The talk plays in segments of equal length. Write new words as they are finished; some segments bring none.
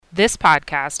This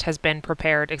podcast has been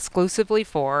prepared exclusively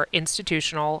for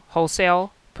institutional,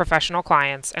 wholesale, professional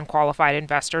clients, and qualified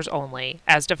investors only,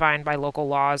 as defined by local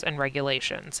laws and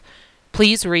regulations.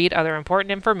 Please read other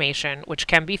important information, which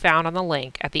can be found on the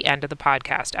link at the end of the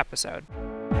podcast episode.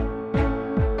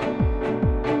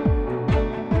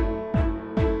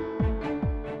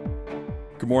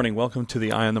 Good morning. Welcome to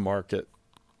the Eye on the Market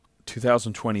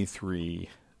 2023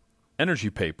 Energy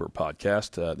Paper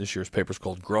podcast. This year's paper is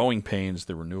called Growing Pains,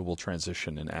 the Renewable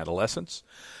Transition in Adolescence.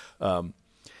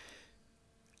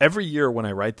 Every year when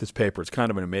I write this paper, it's kind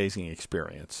of an amazing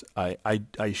experience. I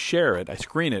share it, I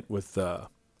screen it with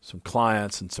some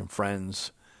clients and some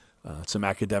friends, some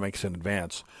academics in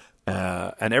advance.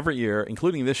 And every year,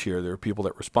 including this year, there are people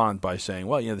that respond by saying,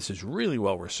 well, this is really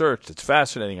well researched. It's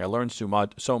fascinating. I learned so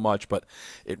much, but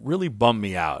it really bummed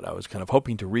me out. I was kind of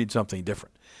hoping to read something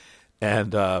different.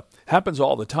 And happens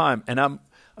all the time. And I'm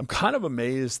kind of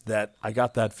amazed that I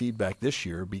got that feedback this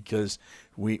year because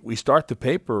we start the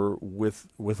paper with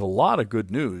a lot of good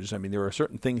news. I mean, there are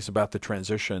certain things about the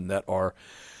transition that are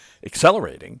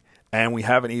accelerating, and we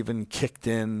haven't even kicked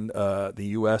in the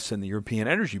U.S. and the European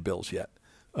energy bills yet.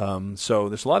 So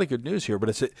there's a lot of good news here,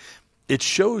 but it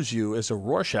shows you as a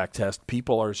Rorschach test,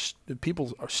 people are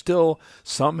still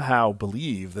somehow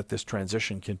believe that this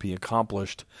transition can be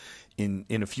accomplished in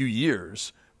a few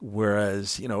years,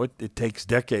 whereas it takes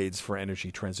decades for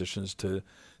energy transitions to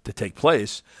take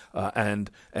place, and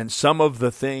some of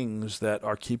the things that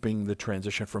are keeping the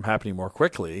transition from happening more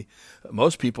quickly,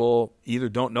 most people either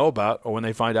don't know about, or when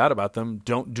they find out about them,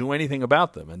 don't do anything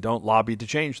about them and don't lobby to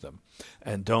change them,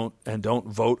 and don't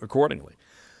vote accordingly.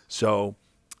 So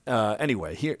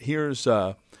anyway, here's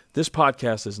this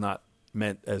podcast is not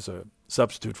meant as a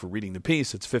substitute for reading the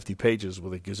piece. It's 50 pages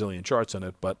with a gazillion charts in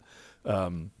it, but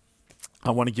I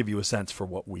want to give you a sense for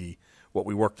what we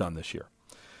worked on this year.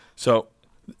 So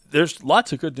there's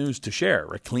lots of good news to share.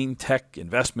 Right? Clean tech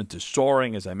investment is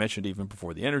soaring, as I mentioned, even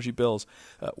before the energy bills.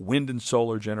 Wind and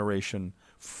solar generation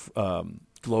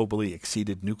globally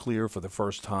exceeded nuclear for the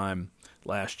first time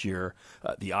last year.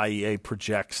 The IEA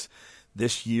projects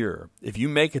this year, if you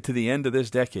make it to the end of this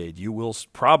decade, you will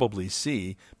probably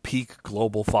see peak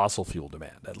global fossil fuel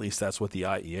demand. At least that's what the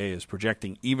IEA is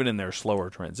projecting, even in their slower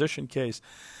transition case.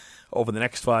 Over the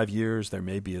next 5 years, there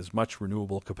may be as much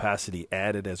renewable capacity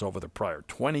added as over the prior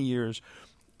 20 years.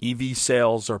 EV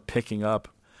sales are picking up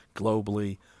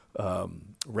globally.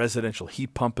 Residential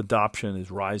heat pump adoption is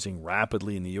rising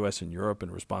rapidly in the U.S. and Europe in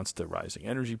response to rising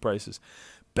energy prices.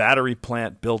 Battery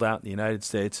plant build-out in the United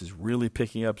States is really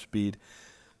picking up speed.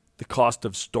 The cost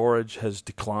of storage has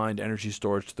declined, energy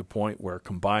storage, to the point where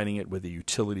combining it with a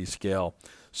utility-scale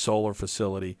solar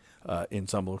facility in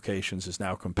some locations is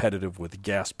now competitive with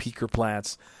gas peaker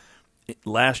plants.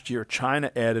 Last year,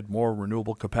 China added more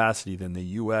renewable capacity than the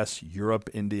U.S., Europe,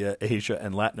 India, Asia,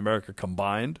 and Latin America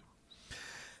combined.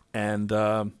 And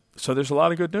so there's a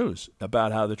lot of good news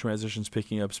about how the transition's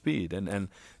picking up speed. And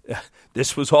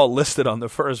this was all listed on the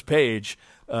first page,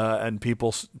 and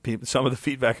some of the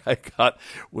feedback I got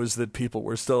was that people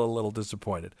were still a little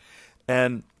disappointed.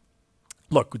 And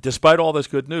look, despite all this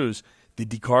good news, the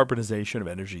decarbonization of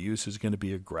energy use is going to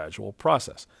be a gradual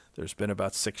process. There's been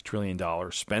about $6 trillion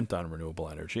spent on renewable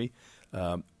energy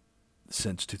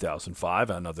since 2005,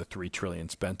 another $3 trillion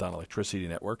spent on electricity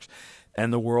networks,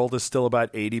 and the world is still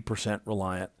about 80%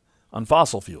 reliant on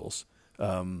fossil fuels,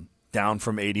 down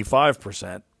from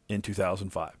 85% in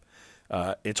 2005.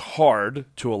 It's hard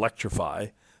to electrify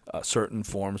certain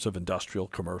forms of industrial,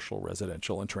 commercial,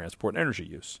 residential, and transport energy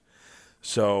use.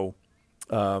 So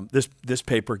this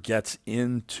paper gets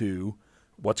into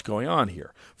what's going on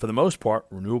here. For the most part,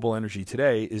 renewable energy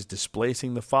today is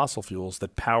displacing the fossil fuels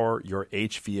that power your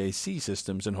HVAC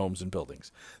systems in homes and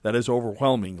buildings. That is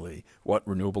overwhelmingly what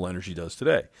renewable energy does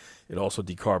today. It also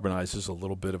decarbonizes a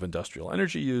little bit of industrial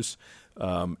energy use,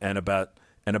 and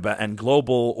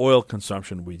global oil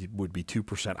consumption would be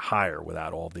 2% higher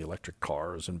without all the electric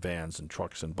cars and vans and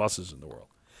trucks and buses in the world.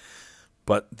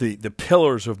 But the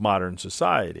pillars of modern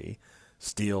society,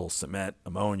 steel, cement,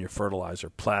 ammonia, fertilizer,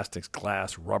 plastics,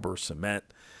 glass, rubber, cement,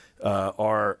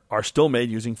 are still made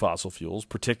using fossil fuels,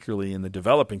 particularly in the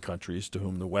developing countries to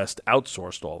whom the West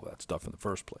outsourced all of that stuff in the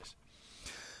first place.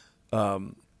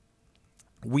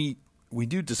 We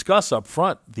do discuss up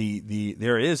front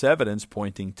there is evidence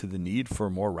pointing to the need for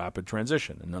a more rapid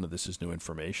transition, and none of this is new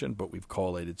information, but we've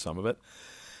collated some of it.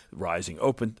 Rising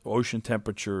ocean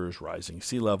temperatures, rising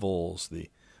sea levels,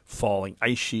 the falling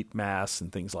ice sheet mass,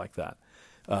 and things like that.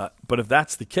 But if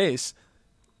that's the case,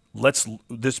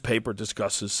 this paper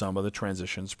discusses some of the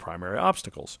transition's primary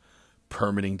obstacles.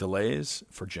 permitting delays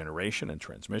for generation and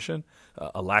transmission,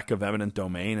 a lack of eminent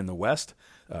domain in the West,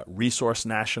 resource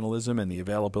nationalism and the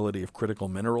availability of critical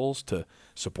minerals to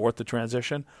support the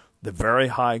transition, the very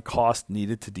high cost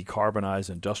needed to decarbonize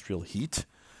industrial heat,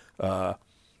 the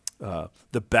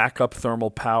backup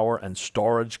thermal power and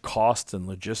storage costs and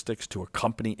logistics to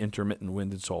accompany intermittent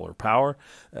wind and solar power,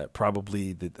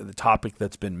 probably the topic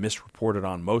that's been misreported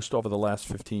on most over the last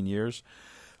 15 years.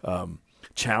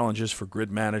 Challenges for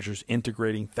grid managers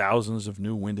integrating thousands of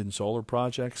new wind and solar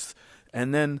projects,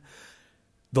 and then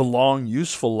the long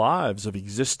useful lives of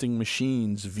existing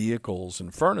machines, vehicles,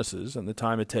 and furnaces, and the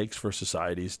time it takes for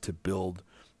societies to build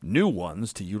new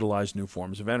ones to utilize new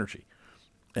forms of energy.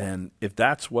 And if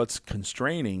that's what's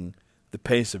constraining the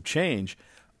pace of change,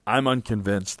 I'm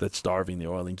unconvinced that starving the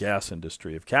oil and gas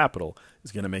industry of capital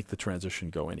is going to make the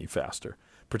transition go any faster,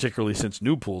 particularly since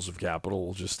new pools of capital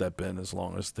will just step in as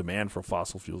long as demand for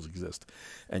fossil fuels exists.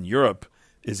 And Europe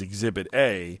is exhibit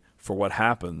A for what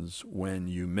happens when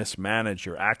you mismanage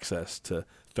your access to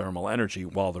thermal energy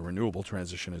while the renewable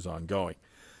transition is ongoing.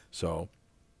 So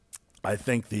I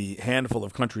think the handful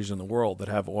of countries in the world that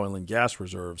have oil and gas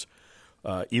reserves,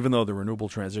 even though the renewable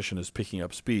transition is picking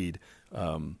up speed,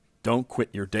 don't quit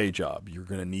your day job. You're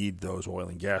going to need those oil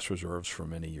and gas reserves for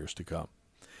many years to come.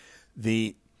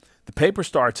 The paper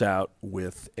starts out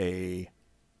with an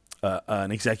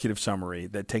executive summary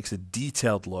that takes a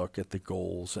detailed look at the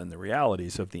goals and the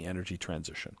realities of the energy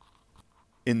transition.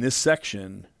 In this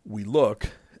section, we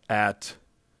look at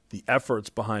the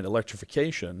efforts behind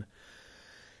electrification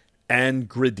and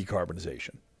grid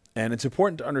decarbonization. And it's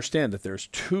important to understand that there's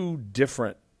two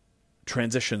different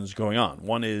transitions going on.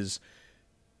 One is,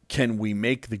 can we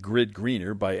make the grid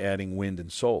greener by adding wind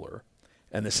and solar?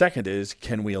 And the second is,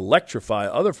 can we electrify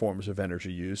other forms of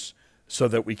energy use so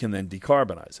that we can then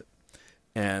decarbonize it?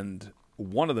 And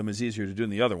one of them is easier to do than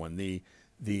the other one.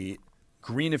 The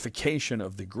greenification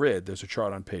of the grid, there's a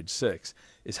chart on page 6,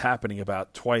 is happening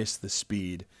about twice the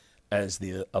speed as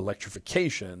the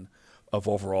electrification of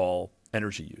overall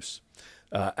energy use.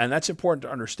 And that's important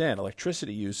to understand.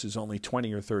 Electricity use is only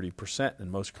 20 or 30%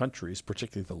 in most countries,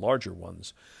 particularly the larger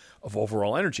ones, of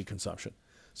overall energy consumption.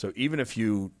 So even if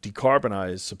you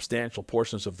decarbonize substantial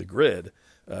portions of the grid,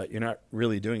 you're not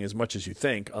really doing as much as you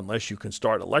think unless you can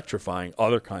start electrifying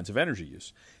other kinds of energy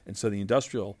use. And so the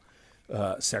industrial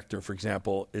sector, for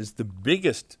example, is the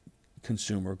biggest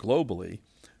consumer globally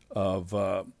of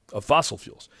fossil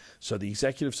fuels. So the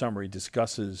executive summary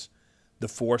discusses the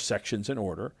 4 sections in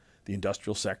order: the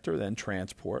industrial sector, then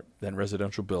transport, then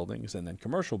residential buildings, and then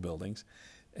commercial buildings.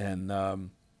 And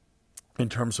in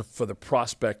terms of for the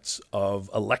prospects of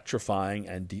electrifying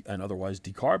and otherwise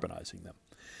decarbonizing them.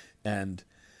 And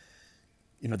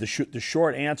the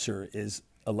short answer is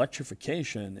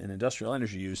electrification in industrial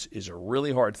energy use is a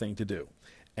really hard thing to do.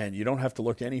 And you don't have to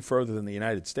look any further than the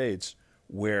United States,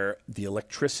 where the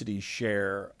electricity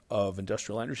share of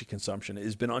industrial energy consumption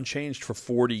has been unchanged for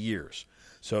 40 years.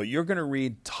 So you're going to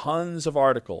read tons of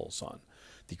articles on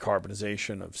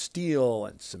decarbonization of steel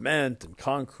and cement and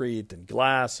concrete and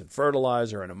glass and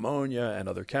fertilizer and ammonia and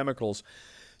other chemicals.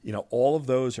 All of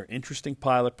those are interesting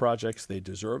pilot projects. They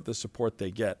deserve the support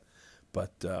they get.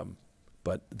 But the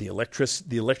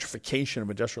electrification of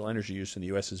industrial energy use in the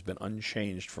U.S. has been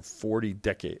unchanged for 4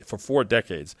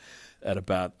 decades at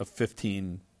about a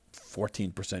 14%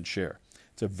 share.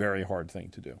 It's a very hard thing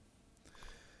to do.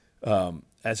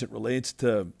 As it relates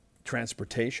to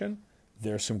transportation,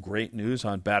 there's some great news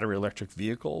on battery electric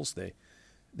vehicles. They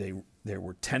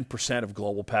were 10% of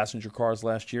global passenger cars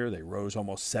last year. They rose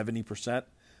almost 70%.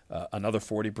 Another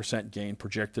 40% gain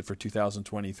projected for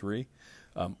 2023.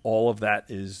 All of that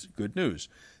is good news.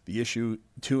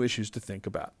 Two issues to think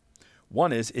about.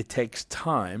 One is it takes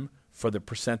time for the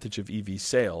percentage of EV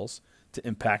sales to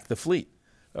impact the fleet.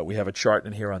 We have a chart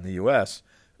in here on the U.S.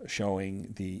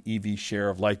 showing the EV share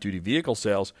of light-duty vehicle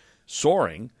sales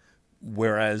soaring,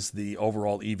 whereas the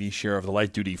overall EV share of the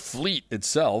light-duty fleet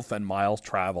itself and miles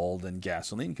traveled and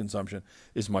gasoline consumption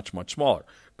is much, much smaller.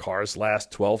 Cars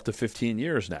last 12 to 15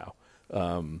 years now.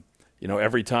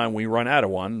 Every time we run out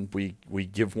of one, we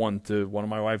give one to one of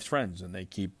my wife's friends, and they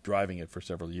keep driving it for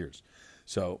several years.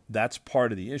 So that's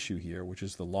part of the issue here, which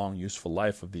is the long useful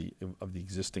life of the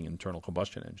existing internal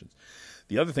combustion engines.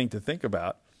 The other thing to think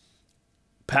about,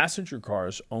 passenger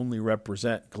cars only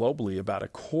represent globally about a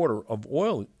quarter of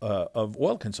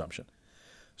oil consumption.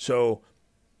 So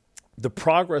the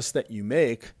progress that you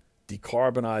make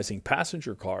decarbonizing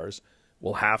passenger cars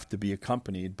will have to be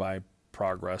accompanied by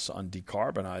progress on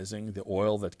decarbonizing the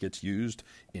oil that gets used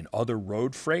in other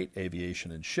road freight,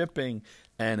 aviation and shipping,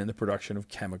 and in the production of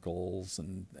chemicals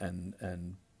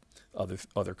and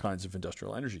other kinds of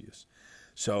industrial energy use.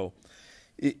 So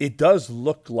it does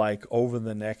look like over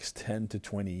the next 10 to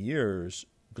 20 years,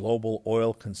 global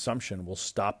oil consumption will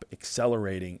stop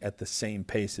accelerating at the same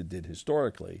pace it did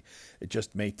historically. It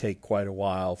just may take quite a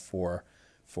while for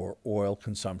oil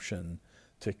consumption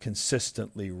to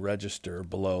consistently register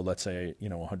below, let's say,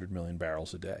 100 million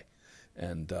barrels a day.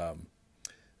 And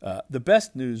the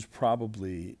best news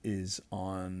probably is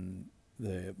on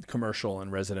the commercial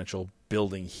and residential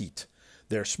building heat.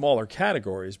 They're smaller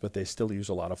categories, but they still use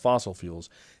a lot of fossil fuels.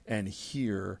 And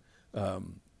here,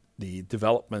 the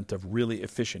development of really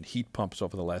efficient heat pumps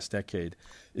over the last decade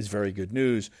is very good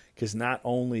news, because not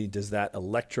only does that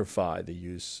electrify the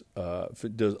use,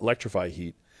 electrify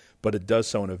heat, but it does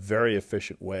so in a very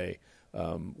efficient way,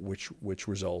 which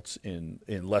results in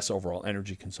less overall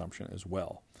energy consumption as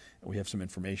well. And we have some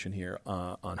information here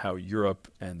on how Europe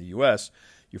and the U.S.,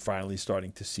 you're finally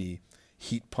starting to see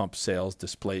heat pump sales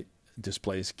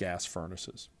displace gas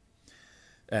furnaces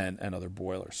and other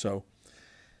boilers. So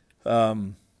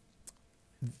the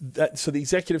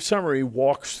executive summary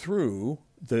walks through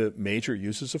the major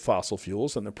uses of fossil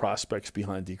fuels and the prospects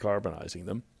behind decarbonizing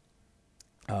them.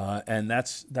 And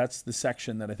that's the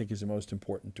section that I think is the most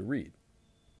important to read.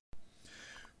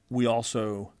 We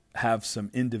also have some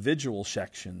individual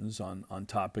sections on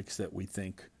topics that we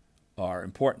think are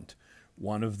important.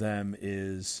 One of them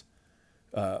is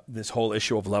this whole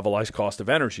issue of levelized cost of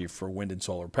energy for wind and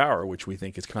solar power, which we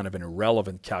think is kind of an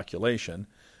irrelevant calculation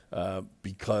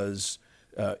because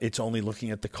it's only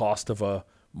looking at the cost of a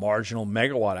marginal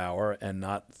megawatt hour and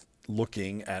not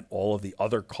looking at all of the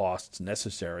other costs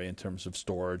necessary in terms of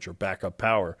storage or backup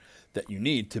power that you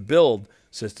need to build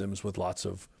systems with lots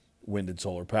of wind and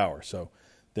solar power. So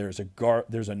there's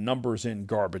a numbers in,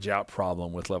 garbage out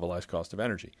problem with levelized cost of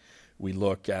energy. We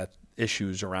look at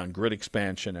issues around grid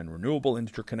expansion and renewable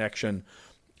interconnection.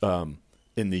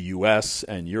 In the U.S.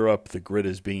 and Europe, the grid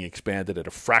is being expanded at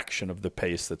a fraction of the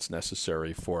pace that's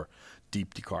necessary for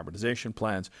deep decarbonization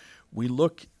plans. We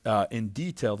look in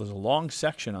detail. There's a long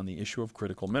section on the issue of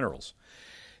critical minerals.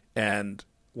 And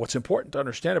what's important to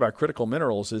understand about critical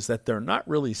minerals is that they're not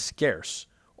really scarce.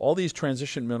 All these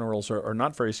transition minerals are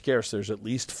not very scarce. There's at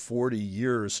least 40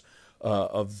 years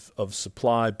of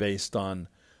supply based on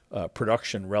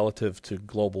production relative to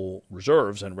global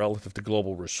reserves and relative to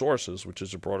global resources, which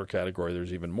is a broader category.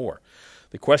 There's even more.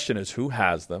 The question is who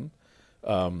has them,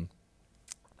 and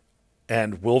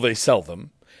will they sell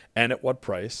them, and at what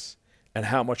price, and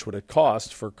how much would it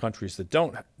cost for countries that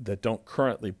don't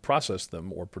currently process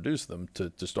them or produce them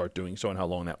to start doing so, and how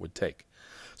long that would take.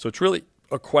 So it's really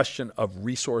a question of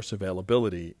resource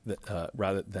availability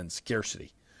rather than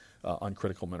scarcity on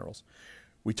critical minerals.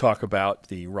 We talk about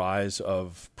the rise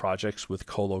of projects with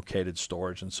co-located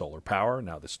storage and solar power.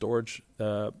 Now the storage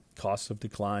costs have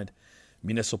declined.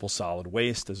 Municipal solid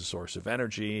waste as a source of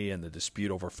energy and the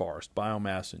dispute over forest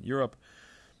biomass in Europe.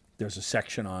 There's a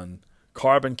section on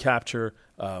carbon capture.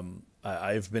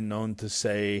 I've been known to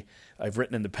say, I've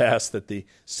written in the past that the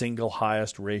single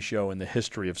highest ratio in the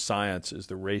history of science is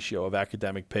the ratio of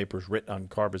academic papers written on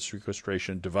carbon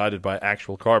sequestration divided by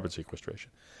actual carbon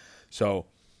sequestration. So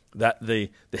that the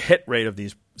hit rate of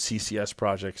these CCS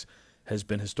projects has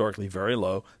been historically very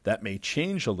low. That may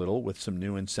change a little with some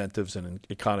new incentives and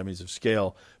economies of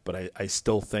scale, but I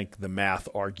still think the math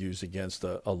argues against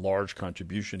a large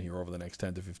contribution here over the next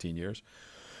 10 to 15 years.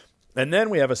 And then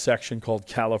we have a section called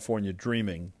California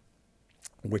Dreaming,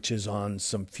 which is on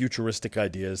some futuristic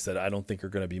ideas that I don't think are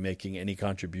going to be making any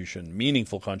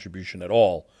meaningful contribution at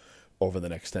all over the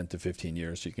next 10 to 15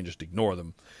 years, so you can just ignore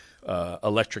them.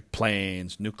 Electric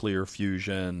planes, nuclear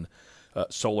fusion,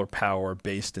 solar power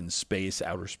based in space,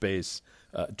 outer space,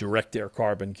 direct air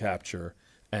carbon capture,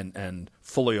 and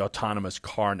fully autonomous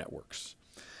car networks.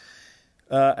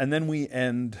 And then we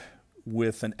end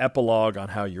with an epilogue on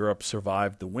how Europe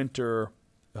survived the winter,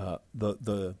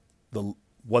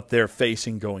 what they're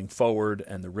facing going forward,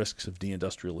 and the risks of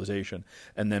deindustrialization,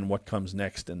 and then what comes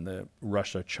next in the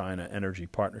Russia-China energy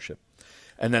partnership.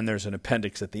 And then there's an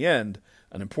appendix at the end,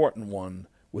 an important one,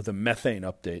 with a methane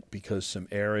update, because some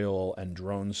aerial and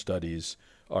drone studies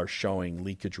are showing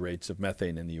leakage rates of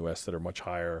methane in the U.S. that are much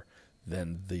higher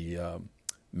than the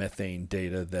methane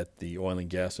data that the oil and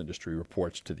gas industry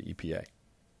reports to the EPA.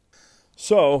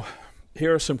 So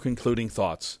here are some concluding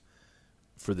thoughts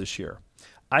for this year.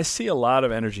 I see a lot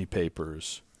of energy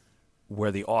papers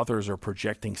where the authors are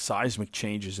projecting seismic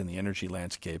changes in the energy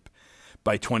landscape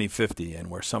by 2050,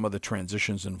 and where some of the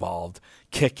transitions involved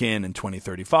kick in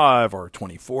 2035 or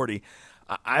 2040.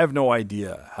 I have no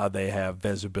idea how they have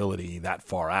visibility that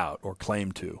far out or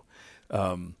claim to.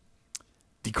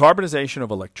 Decarbonization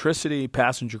of electricity,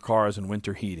 passenger cars, and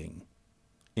winter heating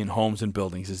in homes and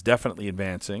buildings is definitely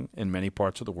advancing in many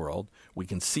parts of the world. We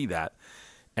can see that.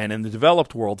 And in the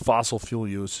developed world, fossil fuel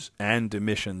use and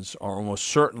emissions are almost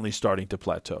certainly starting to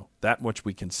plateau. That much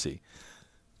we can see.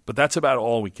 But that's about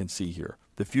all we can see here.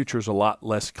 The future is a lot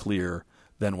less clear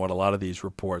than what a lot of these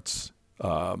reports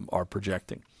are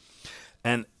projecting.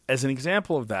 And as an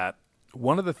example of that,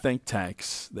 one of the think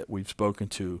tanks that we've spoken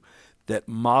to that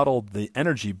modeled the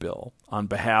energy bill on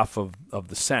behalf of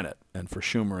the Senate and for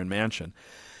Schumer and Manchin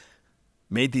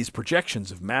made these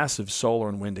projections of massive solar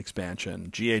and wind expansion,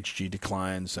 GHG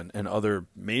declines, and other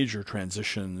major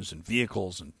transitions in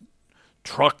vehicles and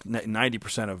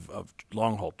 90% of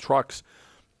long-haul trucks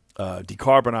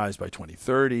decarbonized by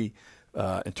 2030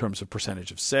 in terms of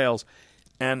percentage of sales.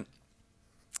 And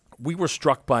we were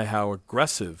struck by how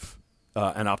aggressive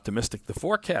and optimistic the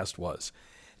forecast was.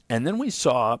 And then we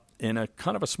saw in a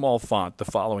kind of a small font the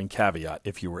following caveat,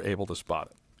 if you were able to spot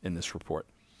it in this report.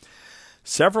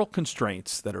 Several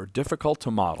constraints that are difficult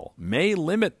to model may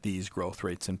limit these growth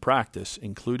rates in practice,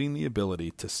 including the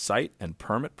ability to site and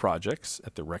permit projects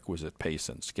at the requisite pace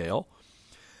and scale,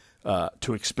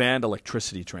 to expand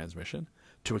electricity transmission,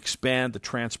 to expand the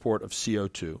transport of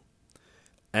CO2,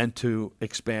 and to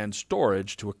expand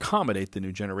storage to accommodate the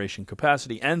new generation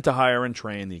capacity, and to hire and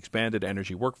train the expanded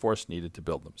energy workforce needed to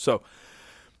build them. So,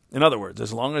 in other words,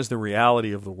 as long as the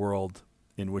reality of the world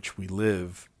in which we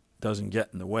live doesn't get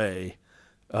in the way,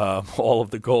 all of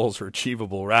the goals are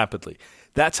achievable rapidly.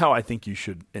 That's how I think you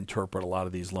should interpret a lot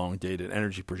of these long-dated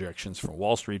energy projections from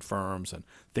Wall Street firms and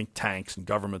think tanks and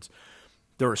governments.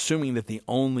 They're assuming that the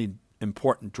only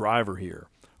important driver here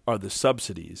are the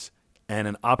subsidies and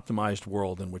an optimized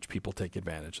world in which people take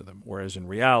advantage of them. Whereas in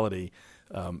reality,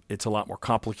 it's a lot more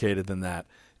complicated than that,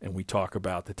 and we talk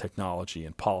about the technology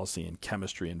and policy and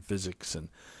chemistry and physics and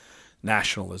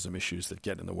nationalism issues that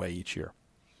get in the way each year.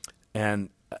 And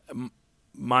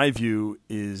my view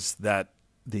is that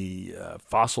the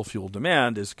fossil fuel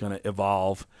demand is going to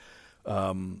evolve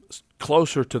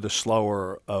closer to the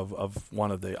slower of one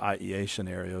of the IEA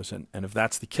scenarios. And if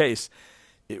that's the case,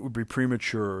 it would be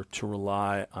premature to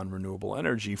rely on renewable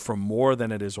energy for more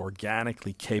than it is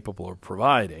organically capable of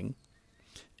providing,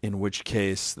 in which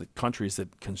case the countries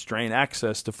that constrain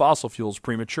access to fossil fuels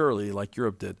prematurely, like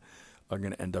Europe did, are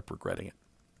going to end up regretting it.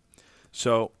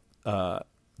 So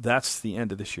that's the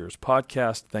end of this year's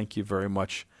podcast. Thank you very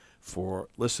much for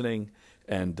listening,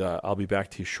 and I'll be back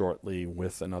to you shortly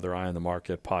with another Eye on the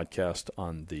Market podcast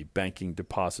on the banking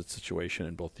deposit situation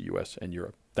in both the U.S. and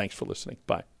Europe. Thanks for listening.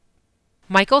 Bye.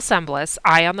 Michael Sembliss,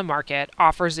 Eye on the Market,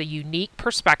 offers a unique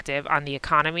perspective on the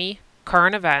economy,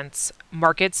 current events,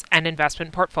 markets, and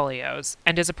investment portfolios,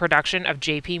 and is a production of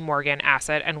J.P. Morgan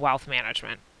Asset and Wealth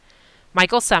Management.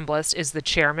 Michael Sembliss is the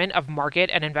chairman of Market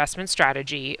and Investment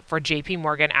Strategy for J.P.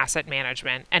 Morgan Asset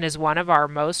Management and is one of our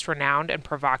most renowned and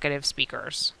provocative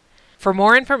speakers. For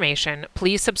more information,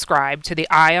 please subscribe to the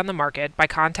Eye on the Market by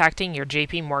contacting your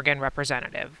J.P. Morgan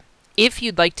representative. If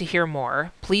you'd like to hear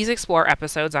more, please explore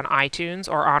episodes on iTunes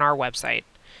or on our website.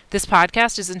 This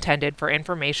podcast is intended for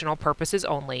informational purposes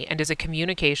only and is a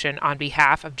communication on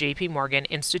behalf of J.P. Morgan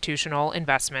Institutional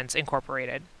Investments,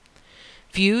 Incorporated.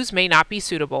 Views may not be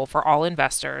suitable for all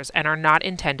investors and are not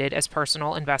intended as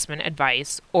personal investment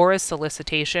advice or as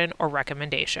solicitation or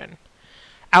recommendation.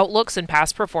 Outlooks and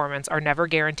past performance are never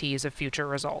guarantees of future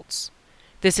results.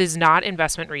 This is not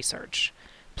investment research.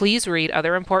 Please read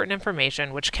other important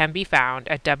information which can be found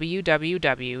at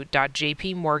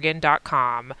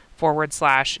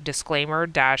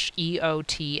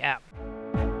www.jpmorgan.com/disclaimer-EOTM.